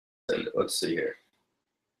Let's see here.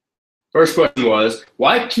 First question was,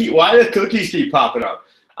 why do cookies keep popping up?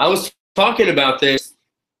 I was talking about this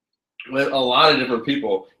with a lot of different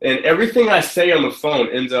people, and everything I say on the phone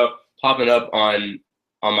ends up popping up on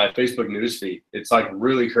my Facebook newsfeed. It's like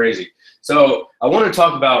really crazy. So I want to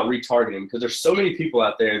talk about retargeting because there's so many people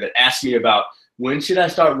out there that ask me about when should I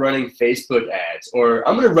start running Facebook ads, or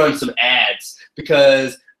I'm going to run some ads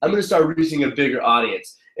because I'm going to start reaching a bigger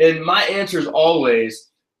audience. And my answer is always,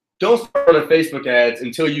 don't start running Facebook ads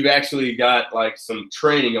until you've actually got like some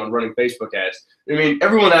training on running Facebook ads. I mean,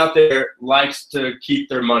 everyone out there likes to keep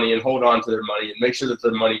their money and hold on to their money and make sure that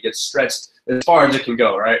their money gets stretched as far as it can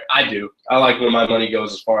go, right? I do. I like when my money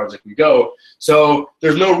goes as far as it can go. So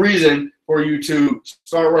there's no reason for you to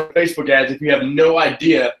start running Facebook ads if you have no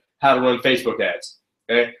idea how to run Facebook ads.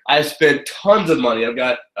 Okay? I've spent tons of money. I've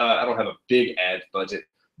got, I don't have a big ad budget,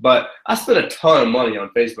 but I spent a ton of money on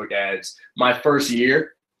Facebook ads my first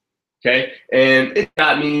year. Okay, and it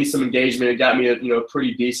got me some engagement. It got me a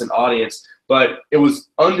pretty decent audience, but it was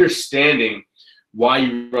understanding why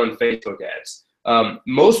you run Facebook ads.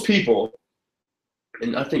 Most people,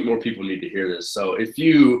 and I think more people need to hear this. So if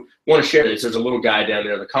you want to share this, there's a little guy down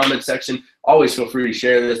there in the comment section. Always feel free to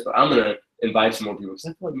share this, but I'm gonna invite some more people because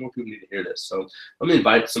I feel like more people need to hear this. So I'm gonna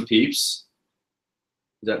invite some peeps.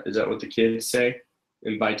 Is that what the kids say?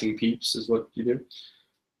 Inviting peeps is what you do.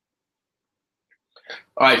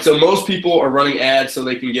 All right, so most people are running ads so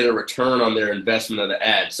they can get a return on their investment of the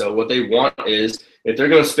ad. So what they want is, if they're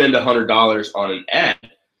going to spend $100 on an ad,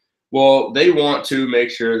 well, they want to make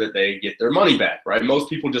sure that they get their money back, right? Most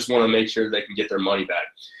people just want to make sure they can get their money back.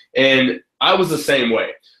 And I was the same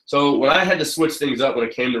way. So when I had to switch things up when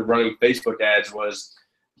it came to running Facebook ads was,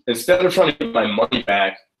 instead of trying to get my money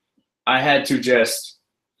back, I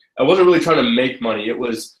wasn't really trying to make money. It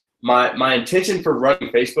was my intention for running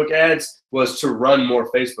Facebook ads was to run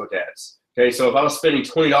more Facebook ads. Okay, so if I was spending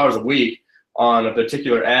 $20 a week on a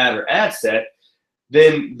particular ad or ad set,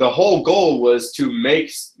 then the whole goal was to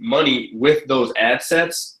make money with those ad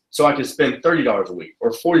sets so I could spend $30 a week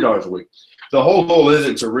or $40 a week. The whole goal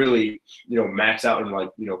isn't to really, max out and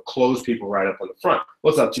close people right up on the front.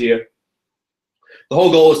 What's up, Tia? The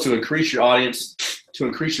whole goal is to increase your audience, to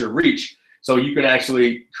increase your reach, so you can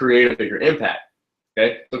actually create a bigger impact.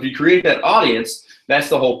 Okay, so if you create that audience, that's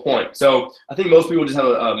the whole point. So I think most people just have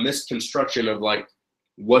a misconstruction of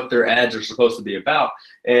what their ads are supposed to be about,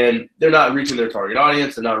 and they're not reaching their target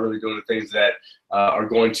audience. They're not really doing the things that are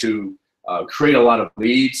going to create a lot of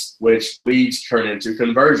leads, which leads turn into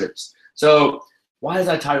conversions. So why did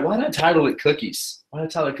I title it cookies? Why did I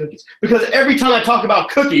title it cookies? Because every time I talk about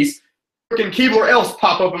cookies, freaking Keebler Elves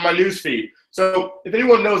pop up in my newsfeed. So if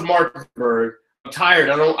anyone knows Mark Zuckerberg, I'm tired.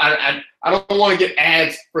 I don't want to get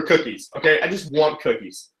ads for cookies. Okay, I just want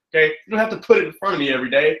cookies. Okay, you don't have to put it in front of me every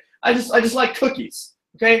day. I just like cookies.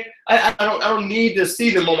 Okay, I don't need to see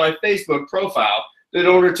them on my Facebook profile in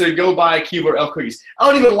order to go buy Keebler Elf cookies.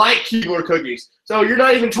 I don't even like Keebler cookies. So you're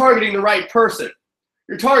not even targeting the right person.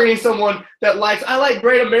 You're targeting someone that I like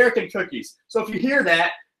Great American cookies. So if you hear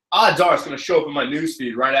that, odds are it's going to show up in my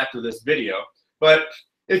newsfeed right after this video. But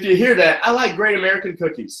if you hear that, I like Great American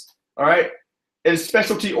cookies. All right. And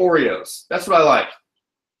specialty Oreos. That's what I like.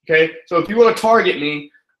 Okay? So if you want to target me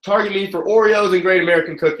for Oreos and Great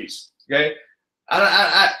American cookies. Okay?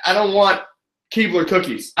 I don't want Keebler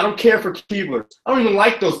cookies. I don't care for Keeblers. I don't even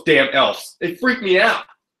like those damn elves. They freak me out.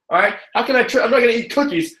 All right? How can I'm not going to eat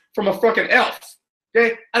cookies from a fucking elf.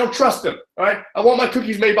 Okay? I don't trust them. All right? I want my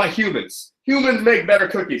cookies made by humans. Humans make better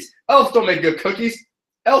cookies. Elves don't make good cookies.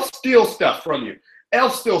 Elves steal stuff from you.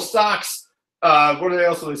 Elves steal socks. What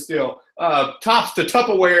else do they steal? Tops to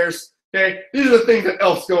Tupperwares. Okay, these are the things that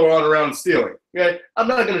elves go on around stealing. Okay, I'm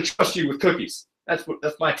not going to trust you with cookies. That's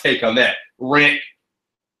my take on that. Rant.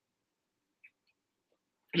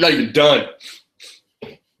 I'm not even done.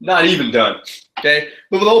 Not even done. Okay,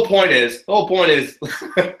 but the whole point is,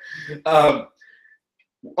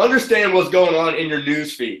 understand what's going on in your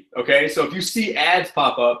news feed. Okay, so if you see ads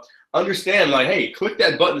pop up, understand hey, click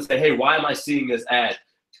that button and say, hey, why am I seeing this ad?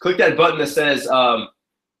 Click that button that says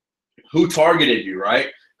who targeted you, right?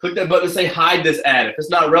 Click that button and say hide this ad. If it's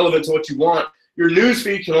not relevant to what you want, your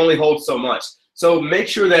newsfeed can only hold so much. So make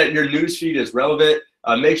sure that your newsfeed is relevant.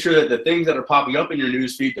 Make sure that the things that are popping up in your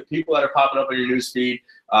newsfeed, the people that are popping up in your newsfeed,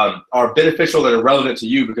 are beneficial and are relevant to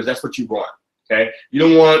you because that's what you want. Okay? You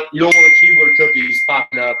don't want Keebler cookies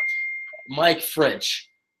popping up. Mike French.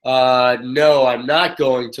 No, I'm not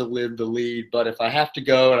going to live the lead, but if I have to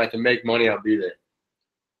go and I can make money, I'll be there.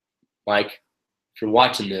 Mike, if you're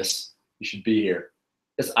watching this, you should be here.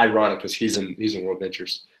 It's ironic because he's in World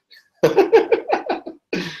Ventures.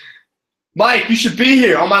 Mike, you should be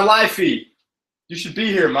here on my live feed. You should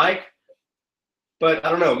be here, Mike. But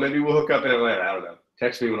I don't know. Maybe we'll hook up in Atlanta. I don't know.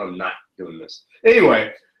 Text me when I'm not doing this.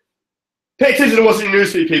 Anyway, pay attention to what's in your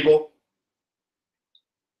newsfeed, people.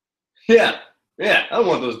 Yeah. I don't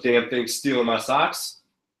want those damn things stealing my socks.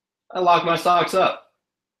 I lock my socks up.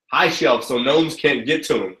 High shelf so gnomes can't get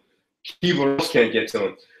to them. Keyboards can't get to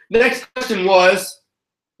them. Next question was,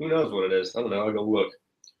 who knows what it is? I don't know. I'll go look.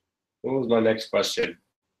 What was my next question?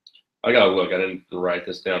 I gotta look. I didn't write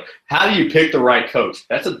this down. How do you pick the right coach?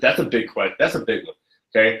 That's a big question. That's a big one.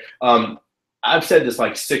 Okay. I've said this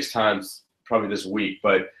like 6 times probably this week,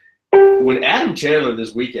 but when Adam Chandler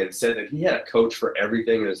this weekend said that he had a coach for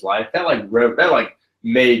everything in his life, that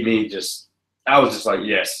made me just. I was just like,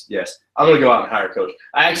 yes. I'm gonna go out and hire a coach.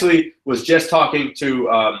 I actually was just talking to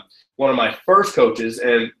one of my first coaches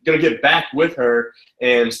and gonna get back with her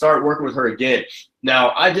and start working with her again.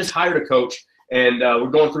 Now I just hired a coach. And we're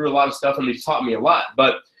going through a lot of stuff, and he's taught me a lot.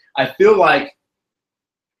 But I feel like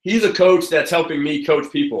he's a coach that's helping me coach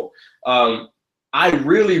people. I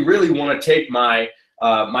really, really want to take my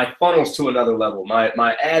funnels to another level,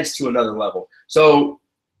 my ads to another level. So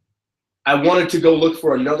I wanted to go look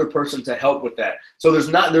for another person to help with that. So there's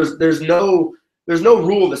no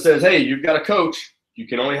rule that says, hey, you've got a coach. You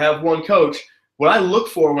can only have one coach. What I look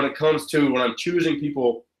for when it comes to when I'm choosing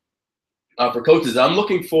people for coaches, I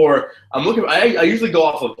usually go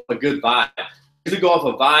off of a good vibe. I usually go off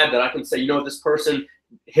a vibe that I can say, you know, this person,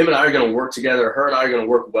 him and I are going to work together. Her and I are going to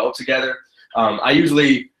work well together. I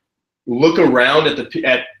usually look around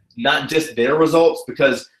at not just their results,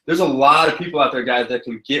 because there's a lot of people out there, guys, that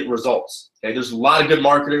can get results. Okay, there's a lot of good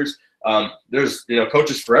marketers. There's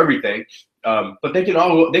coaches for everything, but they can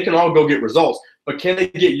all go get results. But can they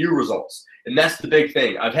get you results? And that's the big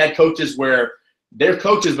thing. I've had coaches where they're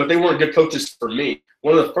coaches, but they weren't good coaches for me.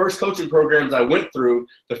 One of the first coaching programs I went through,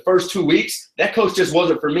 the first 2 weeks, that coach just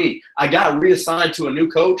wasn't for me. I got reassigned to a new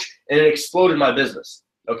coach, and it exploded my business.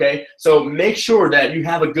 Okay, so make sure that you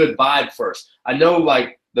have a good vibe first. I know,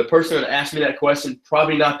 like, the person that asked me that question,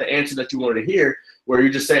 probably not the answer that you wanted to hear, where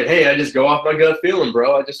you're just saying, hey, I just go off my gut feeling,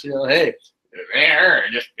 bro. I just, hey,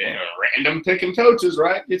 just random picking coaches,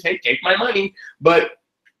 right? You take my money. But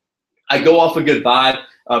I go off a good vibe.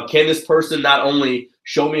 Can this person not only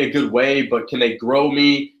show me a good way, but can they grow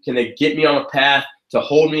me? Can they get me on a path to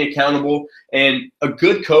hold me accountable? And a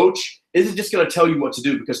good coach isn't just going to tell you what to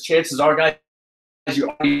do, because chances are, guys, you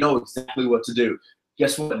already know exactly what to do.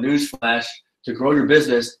 Guess what? Newsflash, to grow your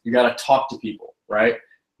business, you got to talk to people, right?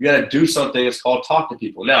 You got to do something. It's called talk to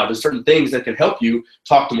people. Now, there's certain things that can help you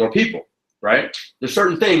talk to more people, right? There's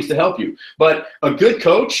certain things to help you. But a good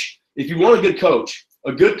coach, if you want a good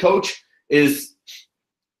coach is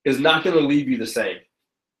not going to leave you the same.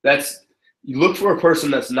 You look for a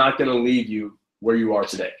person that's not going to leave you where you are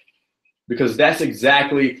today, because that's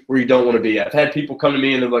exactly where you don't want to be. I've had people come to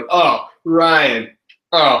me and they're like, oh, Ryan,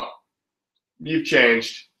 you've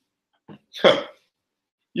changed.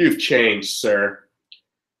 You've changed, sir.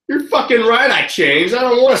 You're fucking right, I changed. I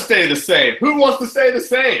don't want to stay the same. Who wants to stay the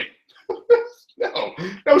same?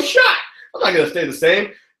 No shot. I'm not going to stay the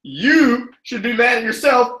same. You should be mad at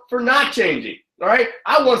yourself for not changing, all right?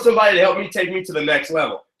 I want somebody to help me take me to the next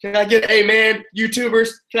level. Can I get, hey, man, YouTubers,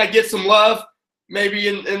 can I get some love maybe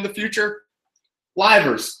in the future?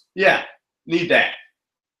 Livers, yeah, need that.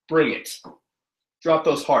 Bring it. Drop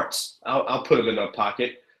those hearts. I'll put them in a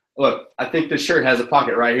pocket. Look, I think this shirt has a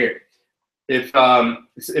pocket right here. If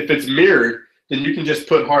it's mirrored, then you can just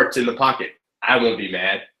put hearts in the pocket. I won't be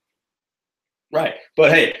mad. Right.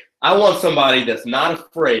 But, hey, I want somebody that's not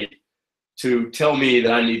afraid to tell me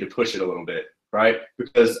that I need to push it a little bit, right?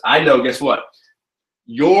 Because I know, guess what?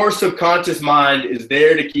 Your subconscious mind is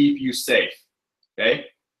there to keep you safe, okay?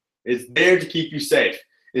 It's there to keep you safe.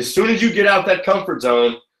 As soon as you get out that comfort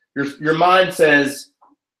zone, your mind says,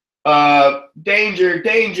 danger,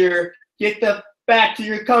 danger, get back to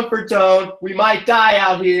your comfort zone. We might die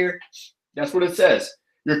out here. That's what it says.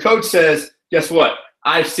 Your coach says, guess what?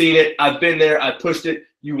 I've seen it. I've been there. I pushed it.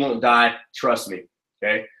 You won't die. Trust me,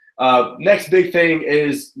 okay? Next big thing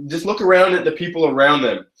is just look around at the people around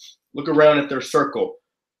them. Look around at their circle.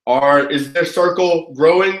 Is their circle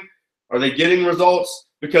growing? Are they getting results?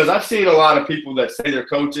 Because I've seen a lot of people that say they're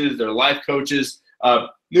coaches, they're life coaches.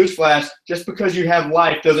 Newsflash, just because you have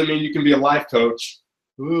life doesn't mean you can be a life coach.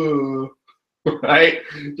 Ooh, right?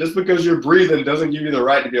 Just because you're breathing doesn't give you the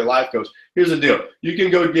right to be a life coach. Here's the deal. You can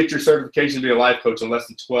go get your certification to be a life coach in less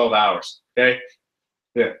than 12 hours, okay?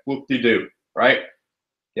 Yeah, whoop-de-doo, right?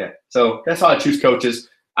 Yeah, so that's how I choose coaches.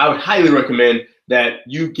 I would highly recommend that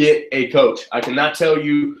you get a coach. I cannot tell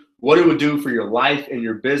you what it would do for your life and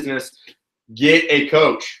your business. Get a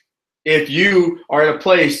coach. if you are in a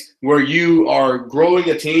place where you are growing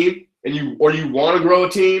a team and you want to grow a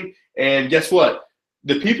team, and guess what?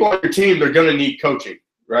 The people on your team, they're going to need coaching,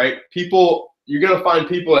 right? You're going to find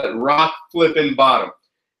people at rock flipping bottom.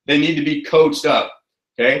 They need to be coached up,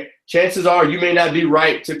 okay? Chances are you may not be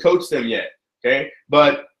right to coach them yet, okay?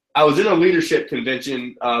 But I was in a leadership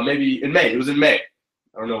convention maybe in May. It was in May.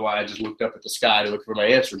 I don't know why I just looked up at the sky to look for my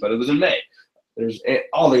answer, but it was in May.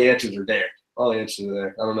 All the answers are there. All the answers are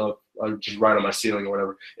there. I don't know if I'm just right on my ceiling or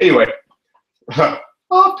whatever. Anyway,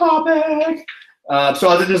 off topic. So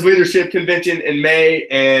I was at this leadership convention in May,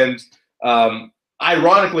 and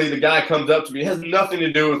ironically, the guy comes up to me. It has nothing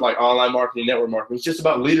to do with like online marketing, network marketing. It's just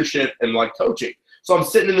about leadership and like coaching. So I'm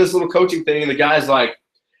sitting in this little coaching thing, and the guy's like,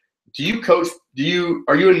 "Do you coach?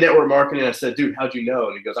 Are you in network marketing?" And I said, "Dude, how'd you know?"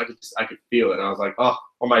 And he goes, "I could feel it." And I was like, "Oh,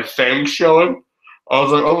 are my fangs showing?" I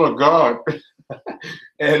was like, "Oh my god!"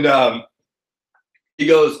 And he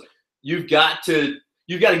goes, "You've got to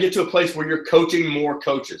get to a place where you're coaching more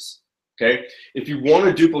coaches." Okay, if you want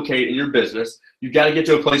to duplicate in your business, you've got to get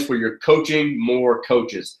to a place where you're coaching more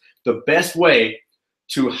coaches. The best way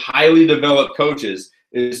to highly develop coaches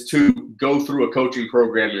is to go through a coaching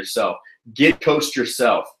program yourself. Get coached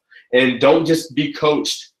yourself, and don't just be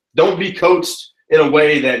coached. Don't be coached in a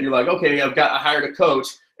way that you're like, okay, I hired a coach,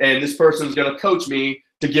 and this person's going to coach me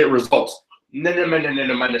to get results. No.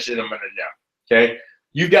 Okay,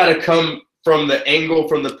 you got to come from the angle,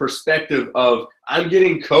 from the perspective of I'm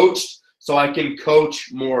getting coached so I can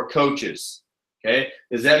coach more coaches. Okay,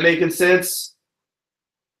 is that making sense?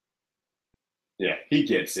 Yeah, he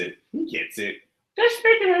gets it. He gets it. That's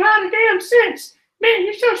making a lot of damn sense. Man,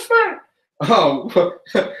 you're so smart.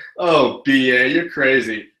 Oh, BA, you're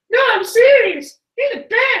crazy. No, I'm serious. You're the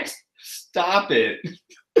best. Stop it.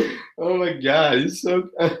 Oh my God, he's so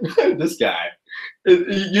this guy.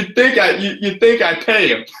 You think I pay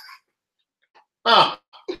him? Oh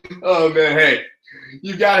man, hey,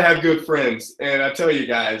 you gotta have good friends, and I tell you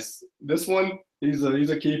guys, this one, he's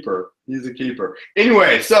a keeper. He's a keeper.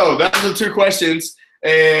 Anyway, so that's the 2 questions,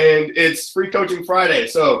 and it's Free Coaching Friday.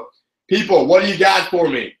 So, people, what do you got for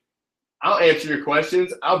me? I'll answer your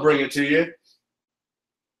questions. I'll bring it to you.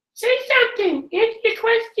 Say something. Answer your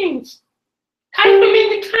questions. Type them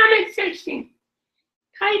in the comment section.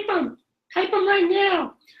 Type them. Type them right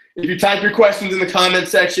now. If you type your questions in the comment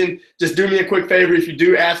section, just do me a quick favor. If you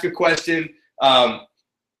do ask a question,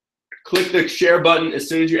 click the share button as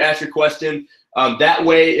soon as you ask your question. That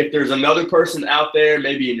way, if there's another person out there,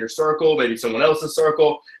 maybe in your circle, maybe someone else's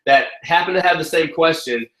circle, that happen to have the same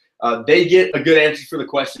question, they get a good answer for the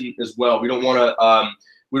question as well. We don't want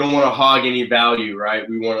to hog any value, right?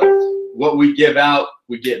 We want to, what we give out,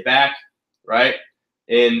 we get back, right?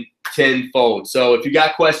 In tenfold. So if you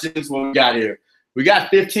got questions, what we got here? We got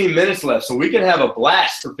 15 minutes left, so we can have a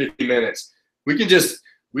blast for 50 minutes. We can just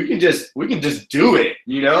do it,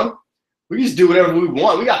 you know? We can just do whatever we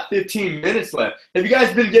want. We got 15 minutes left. Have you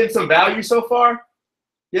guys been getting some value so far?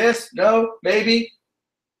 Yes? No? Maybe?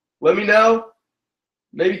 Let me know.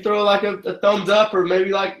 Maybe throw like a thumbs up, or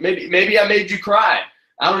maybe I made you cry.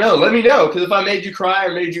 I don't know. Let me know, because if I made you cry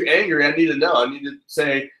or made you angry, I need to know. I need to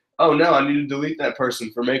say, oh no, I need to delete that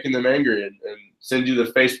person for making them angry, and send you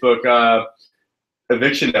the Facebook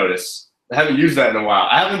eviction notice. I haven't used that in a while.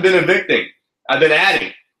 I haven't been evicting. I've been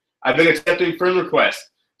adding. I've been accepting friend requests.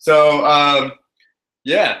 So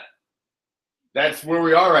yeah, that's where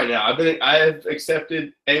we are right now. I have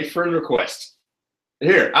accepted a friend request.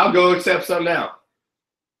 Here, I'll go accept some now.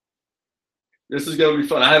 This is gonna be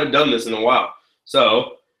fun. I haven't done this in a while.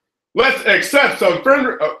 So let's accept some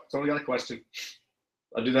oh, someone got a question.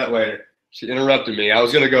 I'll do that later. She interrupted me. I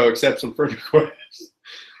was gonna go accept some friend requests.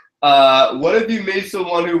 What if you meet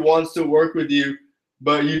someone who wants to work with you,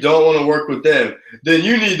 but you don't want to work with them? Then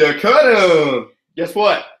you need to cut them. Guess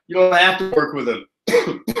what? You don't have to work with them. Tell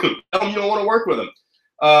them you don't want to work with them.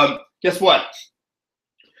 Guess what?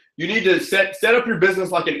 You need to set up your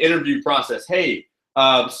business like an interview process. Hey,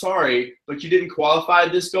 sorry, but you didn't qualify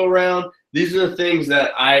this go round. These are the things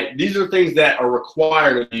that are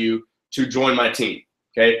required of you to join my team.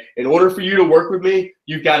 Okay. In order for you to work with me,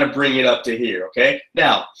 you've got to bring it up to here. Okay.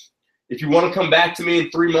 Now, if you want to come back to me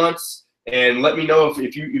in 3 months and let me know if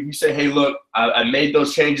you say, hey, look, I made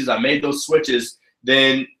those changes, I made those switches,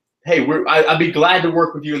 then hey, I'd be glad to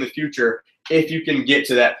work with you in the future if you can get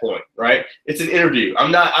to that point, right? It's an interview.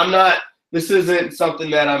 This isn't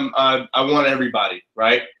something that I want everybody,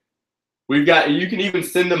 right? You can even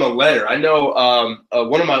send them a letter. I know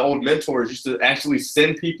one of my old mentors used to actually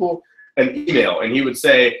send people an email, and he would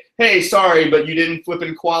say, hey, sorry, but you didn't flip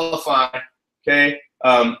and qualify, okay?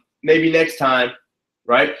 Maybe next time.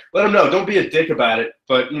 right? Let them know. Don't be a dick about it,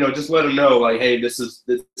 but just let them know, like, hey, this is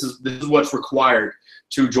what's required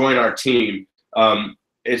to join our team.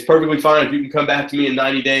 It's perfectly fine if you can come back to me in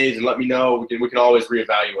 90 days and let me know. We can always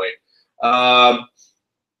reevaluate.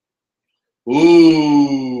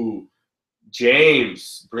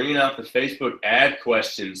 James, bringing out the Facebook ad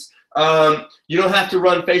questions. You don't have to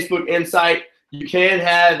run Facebook Insight. You can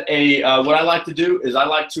have a what I like to do is I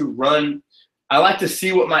like to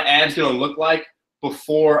see what my ad's going to look like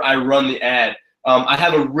before I run the ad. I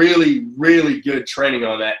have a really, really good training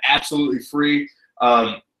on that, absolutely free.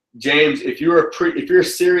 James, if you're a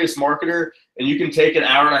serious marketer and you can take an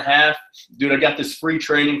hour and a half, dude, I got this free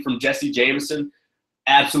training from Jesse Jameson,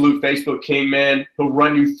 absolute Facebook king, man. He'll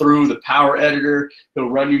run you through the power editor. He'll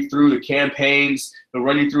run you through the campaigns. He'll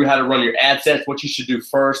run you through how to run your ad sets, what you should do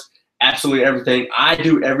first, absolutely everything. I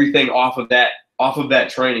do everything off of that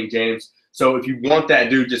training, James. So if you want that,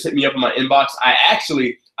 dude, just hit me up in my inbox. I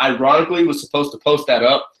actually, ironically, was supposed to post that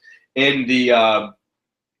up in the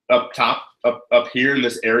up top, up here in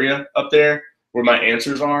this area up there where my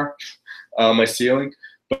answers are, my ceiling.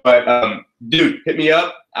 But dude, hit me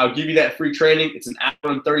up. I'll give you that free training. It's an hour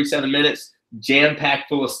and 37 minutes, jam-packed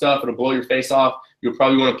full of stuff. It'll blow your face off. You'll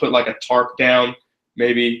probably want to put like a tarp down,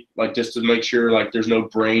 maybe, like just to make sure like there's no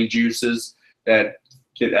brain juices.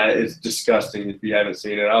 It's disgusting if you haven't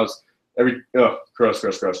seen it. Gross.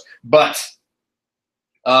 But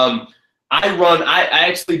I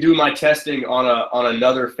actually do my testing on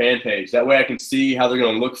another fan page. That way I can see how they're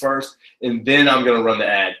going to look first, and then I'm going to run the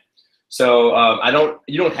ad. So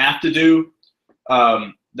you don't have to do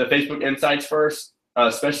the Facebook Insights first,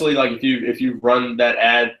 especially like if you run that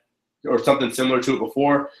ad or something similar to it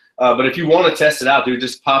before. But if you want to test it out, dude,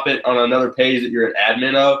 just pop it on another page that you're an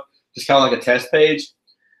admin of, just kind of like a test page,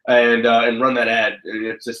 and run that ad.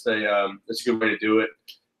 It's just it's a good way to do it.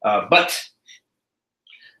 But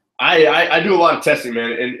I do a lot of testing,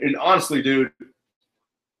 man, and honestly, dude,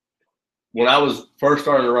 when I was first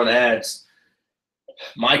starting to run ads,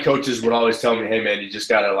 my coaches would always tell me, hey, man, you just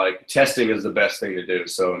got to, like, testing is the best thing to do.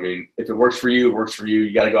 So, I mean, if it works for you, it works for you.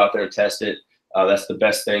 You got to go out there and test it. That's the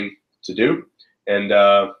best thing to do. And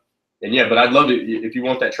yeah, but I'd love to, if you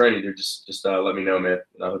want that training, dude, just let me know, man,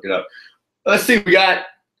 and I'll hook it up. Let's see. We got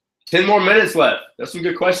 10 more minutes left. That's some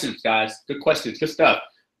good questions, guys. Good questions. Good stuff.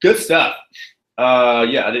 Good stuff.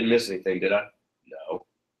 Yeah, I didn't miss anything, did I?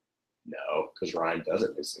 No, because Ryan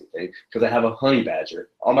doesn't miss anything, because I have a honey badger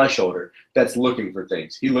on my shoulder that's looking for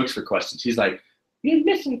things. He looks for questions. He's like, you didn't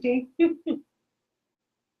miss anything. That's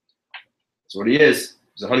what he is.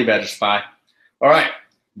 He's a honey badger spy. All right.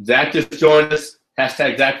 Zach just joined us.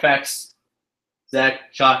 Hashtag ZachFacts.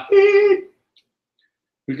 Zach, shot.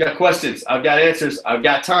 We've got questions. I've got answers. I've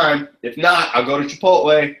got time. If not, I'll go to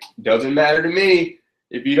Chipotle. Doesn't matter to me.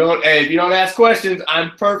 If you don't ask questions,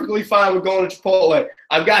 I'm perfectly fine with going to Chipotle.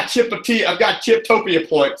 I've got Chiptopia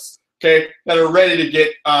points, okay, that are ready to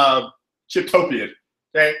get Chiptopia'd,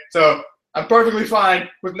 okay? So I'm perfectly fine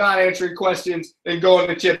with not answering questions and going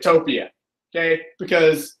to Chiptopia, okay?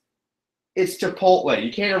 Because it's Chipotle.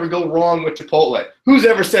 You can't ever go wrong with Chipotle. Who's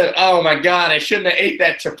ever said, oh, my God, I shouldn't have ate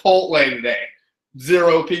that Chipotle today?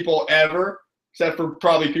 Zero people ever, except for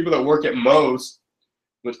probably people that work at Moe's.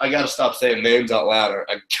 Which I got to stop saying names out loud.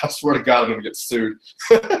 I swear to God, I'm going to get sued.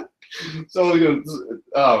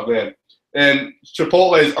 Oh, man. And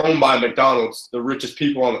Chipotle is owned by McDonald's, the richest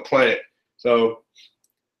people on the planet. So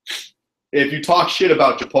if you talk shit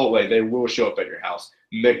about Chipotle, they will show up at your house.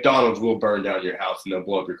 McDonald's will burn down your house and they'll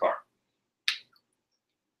blow up your car.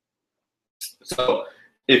 So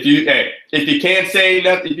if you can't say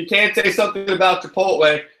nothing, if you can't say something about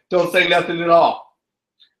Chipotle, don't say nothing at all.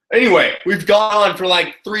 Anyway, we've gone on for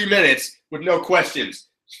like 3 minutes with no questions.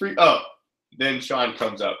 Then Sean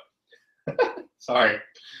comes up. Sorry.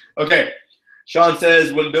 Okay. Sean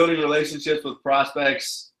says, when building relationships with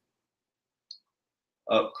prospects,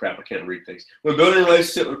 oh, crap, I can't read things. When building a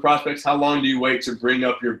relationship with prospects, how long do you wait to bring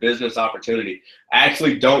up your business opportunity? I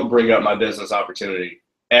actually don't bring up my business opportunity,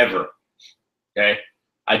 ever. Okay?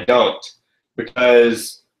 I don't.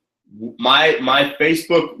 Because my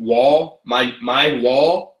Facebook wall, my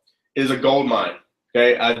wall, is a gold mine.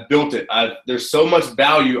 Okay, I've built it. There's so much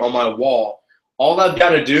value on my wall. All I've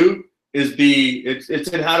got to do is it's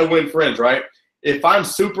in How to Win Friends, right? If I'm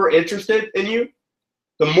super interested in you,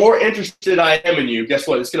 the more interested I am in you, guess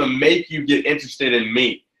what? It's going to make you get interested in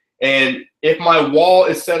me. And if my wall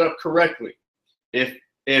is set up correctly, if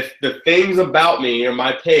the things about me or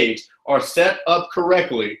my page are set up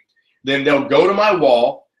correctly, then they'll go to my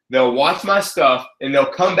wall, they'll watch my stuff, and they'll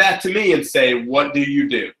come back to me and say, what do you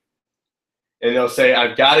do? And they'll say,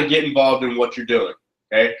 I've got to get involved in what you're doing.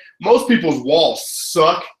 Okay, most people's walls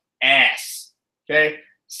suck ass. Okay,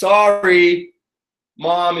 sorry,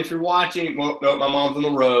 Mom, if you're watching. Well, no, my mom's on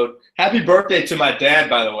the road. Happy birthday to my dad,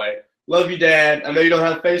 by the way. Love you, Dad. I know you don't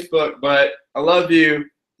have Facebook, but I love you.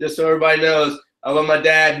 Just so everybody knows, I love my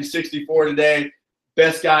dad. He's 64 today.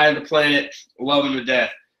 Best guy on the planet. Love him to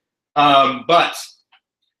death. But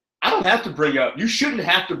I don't have to bring up. You shouldn't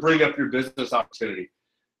have to bring up your business opportunity.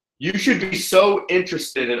 You should be so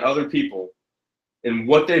interested in other people and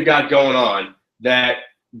what they've got going on that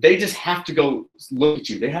they just have to go look at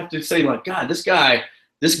you. They have to say, like, God, this guy,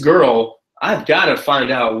 this girl, I've got to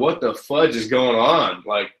find out what the fudge is going on.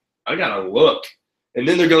 Like, I got to look. And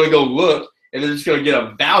then they're going to go look, and they're just going to get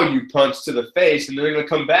a value punch to the face, and they're going to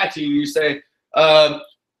come back to you and you say, I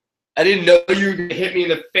didn't know you were going to hit me in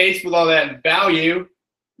the face with all that value.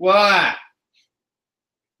 Why?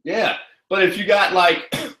 Yeah. But if you got,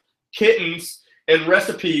 like, kittens and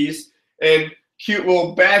recipes and cute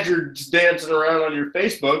little badgers dancing around on your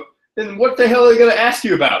Facebook, then what the hell are they going to ask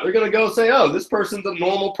you about? They're going to go say, oh, this person's a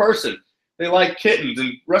normal person. They like kittens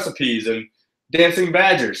and recipes and dancing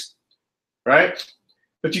badgers, right?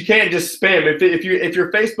 But you can't just spam. If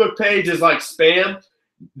your Facebook page is like spam,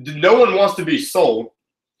 no one wants to be sold,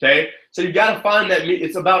 okay? So you got to find that.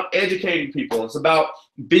 It's about educating people. It's about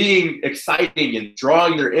being exciting and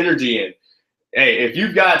drawing their energy in. Hey, if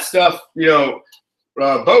you've got stuff, you know,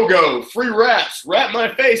 BOGO, free wraps, wrap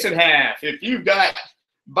my face in half. If you've got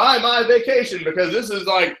buy my vacation because this is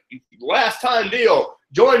like last time deal,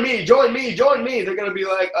 join me, join me, join me. They're going to be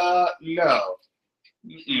like, no.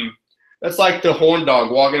 That's like the horn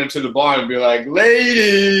dog walking into the bar and be like,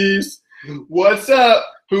 ladies, what's up?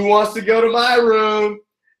 Who wants to go to my room?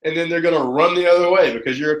 And then they're going to run the other way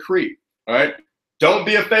because you're a creep, all right? Don't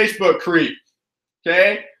be a Facebook creep,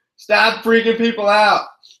 okay? Stop freaking people out.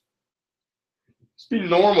 Just be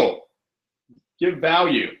normal. Give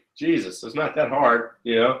value. Jesus, it's not that hard,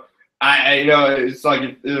 you know? I you know, it's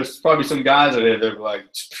like there's probably some guys in there that are like,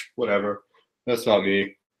 whatever, that's not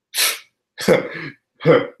me.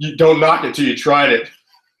 You don't knock it till you tried it.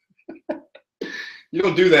 You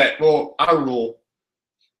don't do that. Well, our rule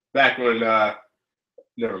back when,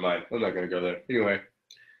 never mind. I'm not going to go there. Anyway.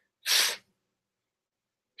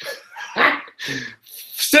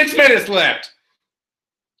 6 minutes left.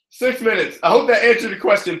 6 minutes. I hope that answered the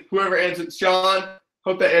question. Whoever answered, Sean,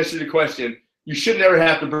 hope that answered the question. You should never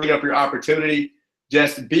have to bring up your opportunity.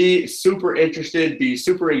 Just be super interested. Be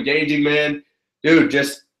super engaging, man. Dude,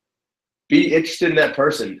 just be interested in that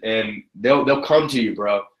person, and they'll come to you,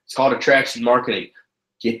 bro. It's called attraction marketing.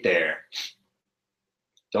 Get there.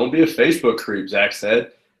 Don't be a Facebook creep, Zach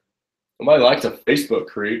said. Nobody likes a Facebook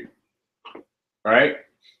creep. All right?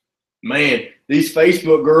 Man, these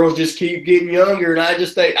Facebook girls just keep getting younger, and I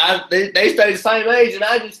just think they stay the same age, and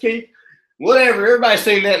I just keep whatever. Everybody's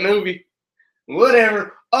seen that movie.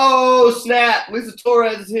 Whatever. Oh, snap. Lisa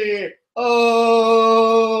Torres is here.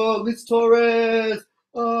 Oh, Lisa Torres.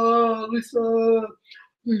 Oh, Lisa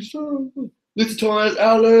Torres,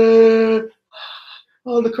 Alan.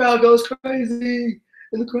 Oh, the crowd goes crazy.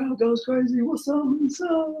 And the crowd goes crazy. What's up,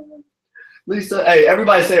 Lisa? Lisa, hey,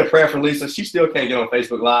 everybody say a prayer for Lisa. She still can't get on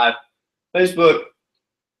Facebook Live. Facebook,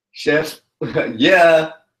 chef,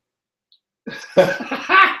 yeah.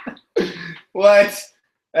 What?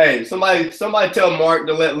 Hey, somebody tell Mark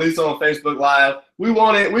to let Lisa on Facebook Live. We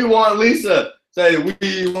want it. We want Lisa. Say,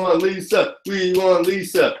 we want Lisa. We want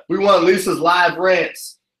Lisa. We want Lisa's live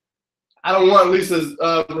rants. I don't want Lisa's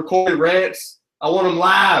recorded rants. I want them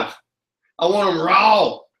live. I want them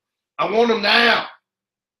raw. I want them now.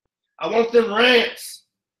 I want them rants.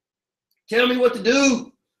 Tell me what to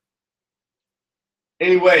do.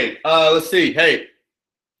 Anyway, let's see. Hey,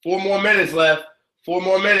 4 more minutes left. 4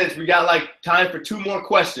 more minutes. We got like time for 2 more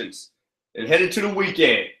questions and headed to the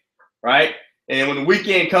weekend, right? And when the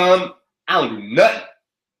weekend comes, I don't do nothing.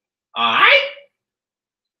 All right?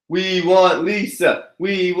 We want Lisa.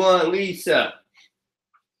 We want Lisa.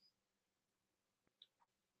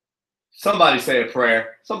 Somebody say a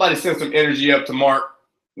prayer. Somebody send some energy up to Mark.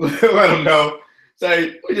 Let him know.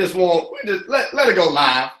 Say, let it go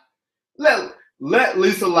live. Let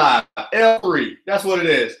Lisa live. L3. That's what it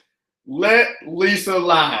is. Let Lisa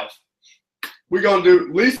live. We're gonna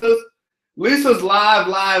do Lisa's live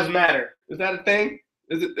lives matter. Is that a thing?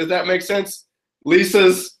 Does that make sense?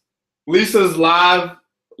 Lisa's live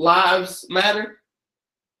lives matter.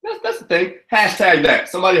 That's the thing. Hashtag that.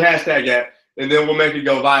 Somebody hashtag that, and then we'll make it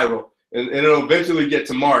go viral, and it'll eventually get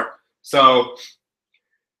to Mark. So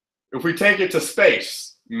if we take it to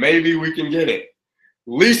space, maybe we can get it.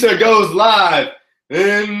 Lisa goes live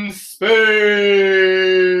in space.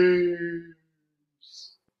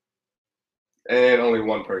 And only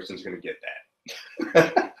one person's going to get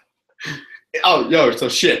that. Oh, yo, so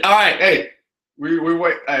shit. All right, hey, we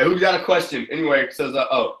wait. Hey, who's got a question? Anyway, it says,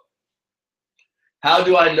 how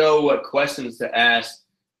do I know what questions to ask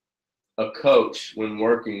a coach when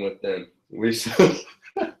working with them?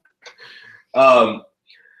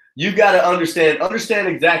 You got to understand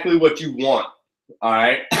exactly what you want. All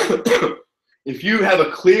right. If you have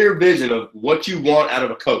a clear vision of what you want out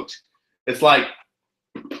of a coach, it's like,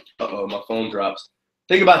 my phone drops.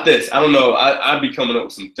 Think about this. I don't know. I'd be coming up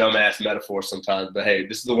with some dumbass metaphors sometimes, but hey,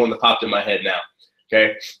 this is the one that popped in my head now.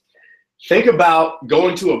 Okay. Think about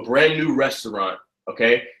going to a brand new restaurant.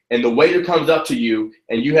 Okay. And the waiter comes up to you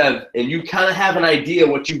and you kind of have an idea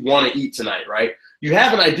what you want to eat tonight, right? You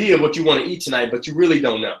have an idea what you want to eat tonight, but you really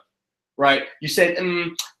don't know, right? You said,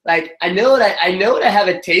 like, I know what I have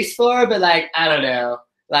a taste for, but like, I don't know.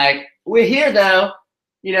 Like, we're here though,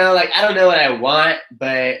 like, I don't know what I want,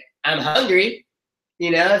 but I'm hungry.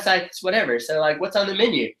 It's like, it's whatever. So like, what's on the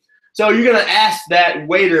menu? So you're going to ask that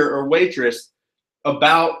waiter or waitress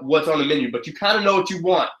about what's on the menu, but you kind of know what you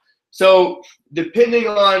want. So depending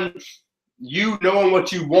on you knowing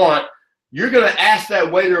what you want, you're going to ask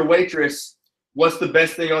that waiter or waitress, what's the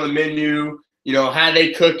best thing on the menu? How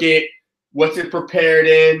they cook it, what's it prepared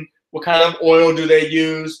in, what kind of oil do they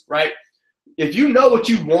use, right? If you know what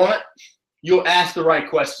you want, you'll ask the right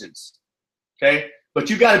questions, okay? But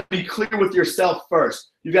you got to be clear with yourself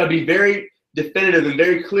first. You got to be very definitive and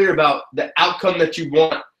very clear about the outcome that you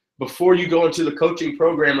want before you go into the coaching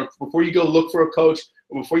program or before you go look for a coach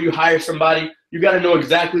or before you hire somebody. You got to know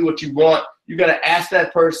exactly what you want. You got to ask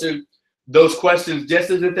that person those questions just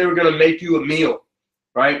as if they were going to make you a meal,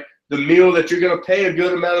 right? The meal that you're going to pay a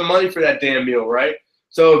good amount of money for that damn meal, right?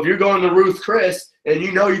 So if you're going to Ruth Chris and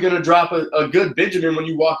you're going to drop a good Benjamin when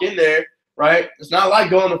you walk in there, right? It's not like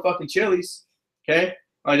going to fucking Chili's. Okay?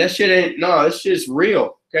 All right, that shit ain't, no, this shit's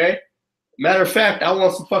real, okay? Matter of fact, I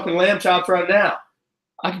want some fucking lamb chops right now.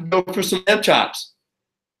 I can go for some lamb chops.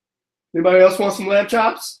 Anybody else want some lamb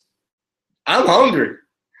chops? I'm hungry.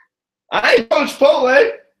 I ain't going to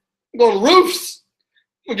Chipotle. I'm going to Roof's.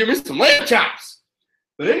 I'm going to give me some lamb chops.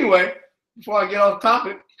 But anyway, before I get off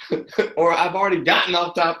topic, or I've already gotten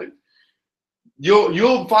off topic,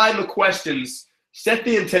 you'll find the questions. Set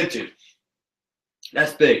the intention.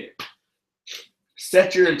 That's big.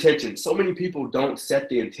 Set your intention. So many people don't set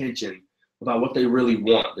the intention about what they really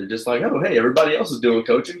want. They're just like, oh, hey, everybody else is doing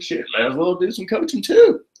coaching. Shit, might as well do some coaching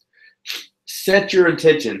too. Set your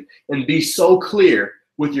intention and be so clear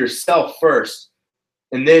with yourself first.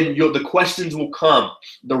 And then the questions will come.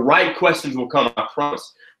 The right questions will come, I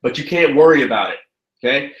promise. But you can't worry about it,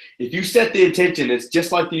 okay? If you set the intention, it's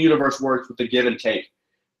just like the universe works with the give and take.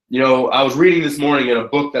 I was reading this morning in a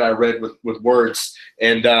book that I read with words,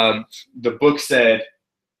 and the book said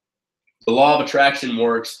the law of attraction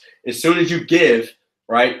works as soon as you give,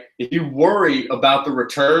 right? If you worry about the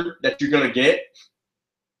return that you're going to get,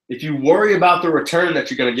 it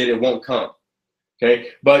won't come, okay?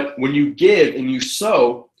 But when you give and you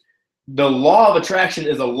sow, the law of attraction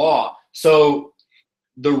is a law. So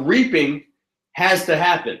the reaping has to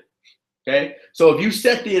happen, okay? So if you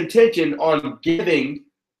set the intention on giving,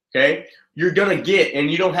 okay, you're gonna get,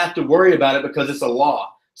 and you don't have to worry about it because it's a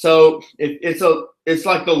law. So it's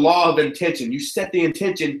like the law of intention. You set the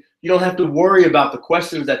intention, you don't have to worry about the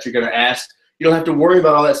questions that you're gonna ask. You don't have to worry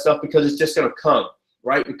about all that stuff because it's just gonna come,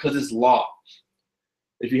 right? Because it's law.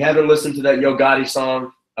 If you haven't listened to that Yo Gotti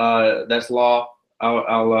song, that's law.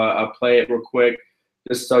 I'll play it real quick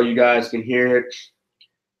just so you guys can hear it.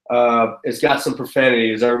 It's got some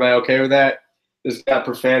profanity. Is everybody okay with that? It's got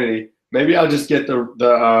profanity. Maybe I'll just get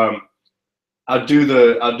I'll do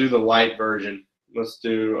the light version. Let's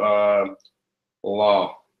do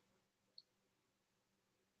law,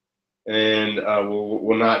 and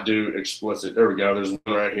we'll not do explicit. There we go. There's one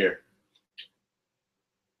right here.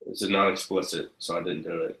 This is not explicit, so I didn't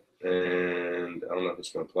do it, and I don't know if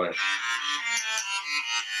it's gonna play.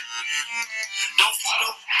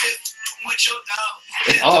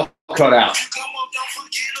 It's all cut out.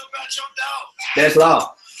 That's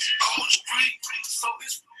law.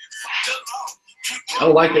 I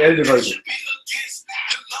don't like the edited version.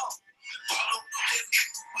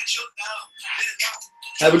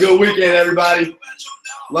 Have a good weekend, everybody.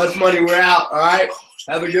 Lunch Money, we're out, all right?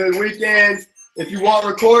 Have a good weekend. If you want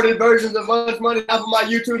recorded versions of Lunch Money off of my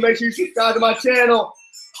YouTube, make sure you subscribe to my channel.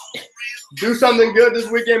 Do something good this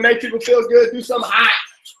weekend. Make people feel good. Do something hot,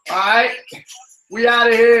 all right? We out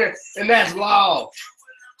of here, and that's law.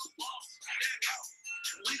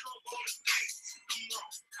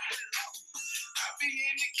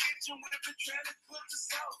 Trying to put the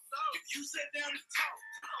salt. If you sat down and talk,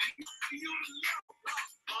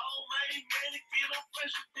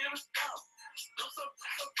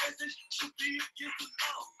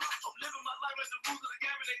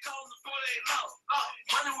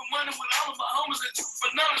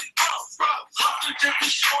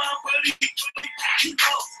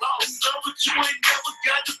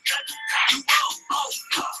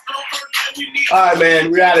 All right,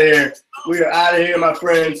 man, we're out of here. We are out of here, my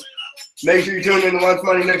friends. Make sure you tune in to Lunch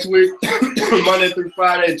Money next week, Monday through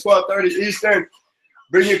Friday, 12:30 Eastern.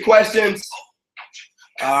 Bring your questions.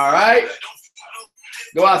 All right.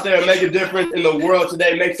 Go out there and make a difference in the world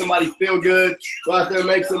today. Make somebody feel good. Go out there and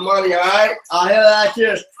make some money, all right? I'll holla at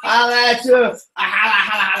you. Holla at you. Holla, holla,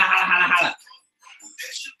 holla, holla, holla, holla.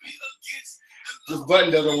 This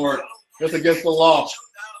button doesn't work. It's against the law.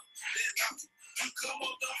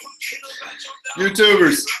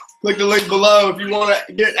 YouTubers, click the link below if you want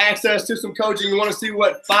to get access to some coaching. You want to see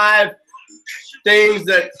what 5 things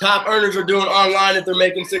that top earners are doing online if they're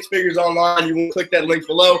making 6 figures online. You will click that link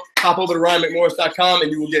below. Hop over to RyanMcMorris.com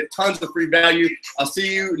and you will get tons of free value. I'll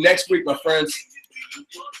see you next week, my friends.